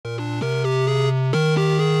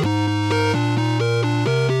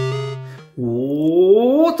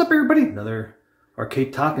Family. Another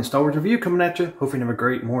arcade talk and Star Wars review coming at you. Hopefully you have a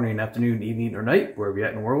great morning, afternoon, evening, or night, wherever you're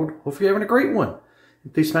at in the world. Hopefully you're having a great one.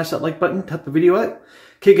 And please smash that like button, tap the video out.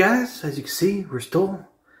 Okay guys, as you can see, we're still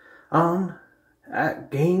on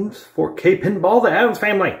Atgames 4K Pinball, the Addams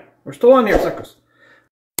Family. We're still on here, suckers.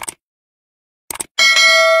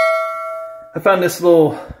 I found this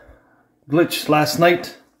little glitch last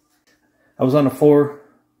night. I was on the floor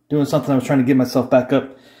doing something. I was trying to get myself back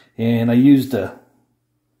up, and I used a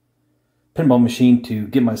pinball machine to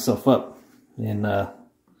get myself up. And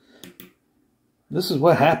this is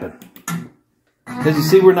what happened. As you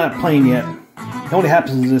see, we're not playing yet. It only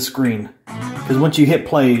happens in this screen, because once you hit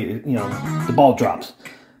play, you know, the ball drops.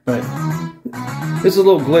 But this is a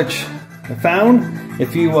little glitch I found.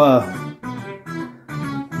 If you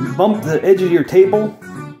bump the edge of your table,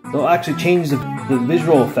 they'll actually change the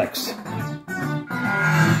visual effects.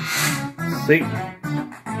 See?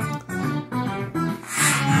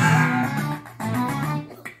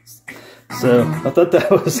 So I thought that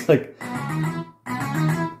was like,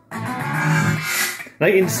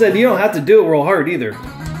 instead you don't have to do it real hard either.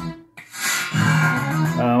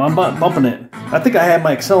 I'm bumping it. I think I had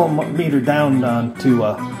my accelerometer down to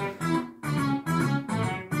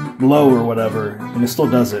low or whatever, and it still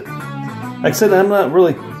does it. Like I said, I'm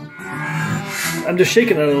just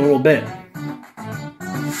shaking it a little bit.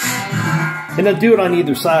 And I'll do it on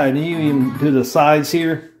either side. And you even do the sides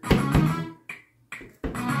here.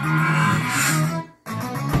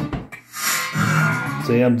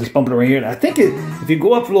 See, I'm just bumping it right here. And I think if you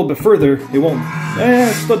go up a little bit further, it won't.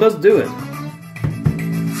 It still does do it.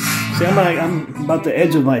 See, I'm about the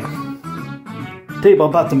edge of my table,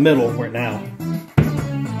 about the middle right now.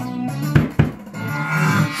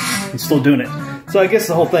 It's still doing it. So I guess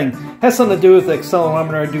the whole thing has something to do with the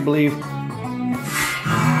accelerometer, I do believe.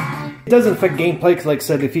 It doesn't affect gameplay, because like I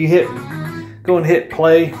said, if you go and hit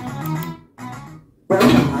play,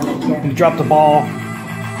 you drop the ball.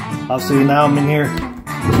 Obviously now I'm in here.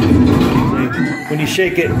 When you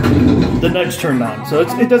shake it, the nudge turned on. So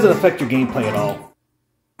it doesn't affect your gameplay at all.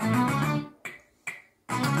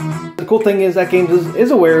 The cool thing is that game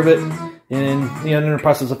is aware of it, and you know, in the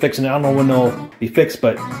process of fixing it. I don't know when they'll be fixed,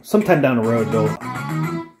 but sometime down the road they'll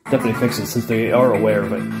definitely fix it, since they are aware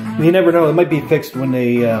of it. And you never know, it might be fixed when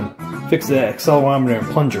they fix the accelerometer and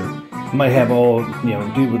plunger. It might have all, you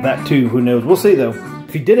know, do with that too. Who knows? We'll see though.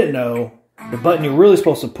 If you didn't know, the button you're really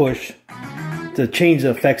supposed to push to change the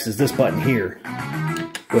effects is this button here.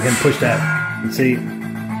 Go ahead and push that, and see,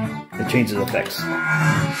 it changes effects.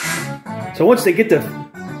 So once they get the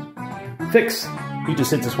fix, you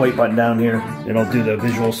just hit this white button down here, and it'll do the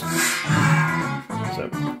visuals. So,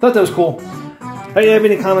 thought that was cool. If you have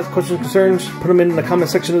any comments, questions, concerns, put them in the comment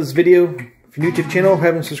section of this video. If you're new to the channel,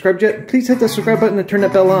 haven't subscribed yet, please hit that subscribe button and turn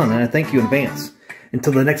that bell on, and I thank you in advance.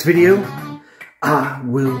 Until the next video, I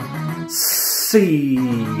will see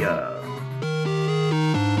ya.